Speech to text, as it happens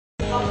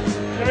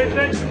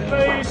attention,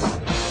 please.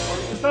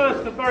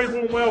 First, a very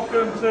warm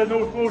welcome to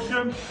North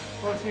Walsham.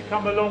 Obviously,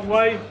 come a long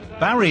way.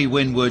 Barry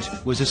Winwood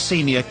was a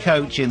senior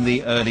coach in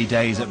the early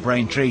days at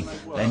Braintree,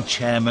 then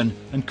chairman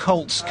and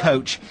Colts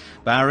coach.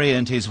 Barry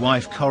and his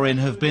wife Corinne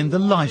have been the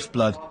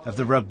lifeblood of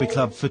the rugby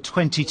club for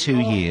 22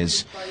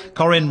 years.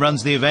 Corinne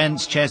runs the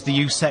events, chairs the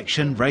youth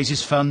section,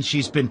 raises funds.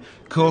 She's been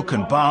cook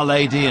and bar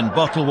lady and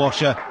bottle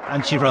washer,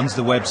 and she runs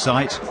the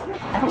website.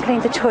 I haven't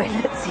cleaned the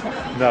toilets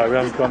yet. No, we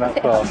haven't gone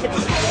that far.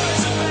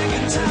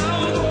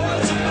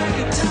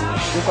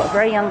 We've got a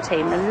very young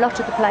team. A lot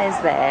of the players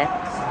there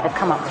have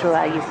come up through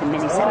our youth and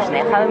mini section.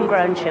 They're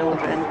homegrown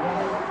children,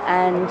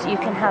 and you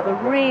can have a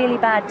really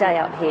bad day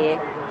up here,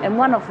 and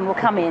one of them will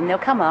come in, they'll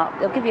come up,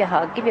 they'll give you a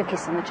hug, give you a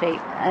kiss on the cheek,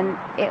 and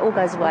it all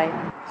goes away.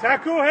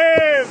 Tackle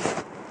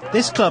him!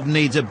 This club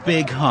needs a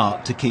big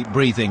heart to keep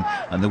breathing,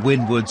 and the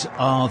Winwoods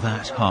are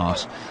that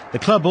heart. The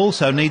club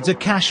also needs a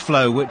cash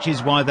flow, which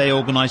is why they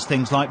organise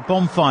things like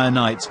bonfire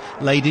nights,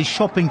 ladies'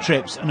 shopping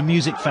trips and a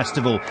music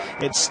festival.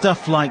 It's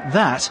stuff like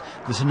that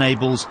that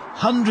enables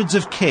hundreds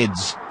of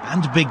kids,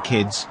 and big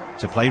kids,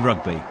 to play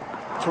rugby.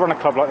 To run a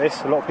club like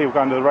this, a lot of people go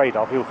under the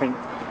radar. People think,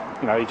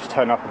 you know, you just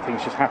turn up and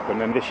things just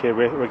happen. And this year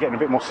we're getting a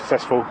bit more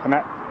successful, and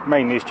that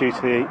mainly is due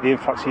to the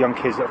influx of young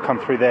kids that have come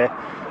through their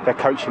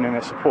coaching and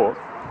their support.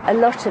 A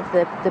lot of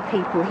the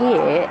people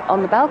here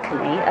on the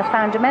balcony are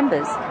founder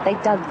members. They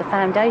dug the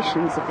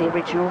foundations of the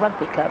original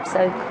rugby club.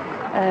 So,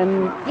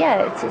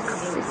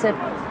 it's a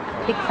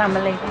big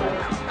family.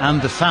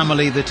 And the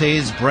family that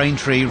is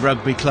Braintree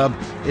Rugby Club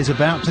is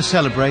about to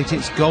celebrate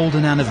its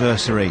golden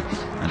anniversary.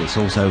 And it's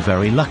also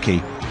very lucky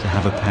to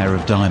have a pair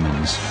of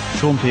diamonds.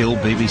 Sean Peel,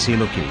 BBC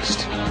Look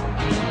East.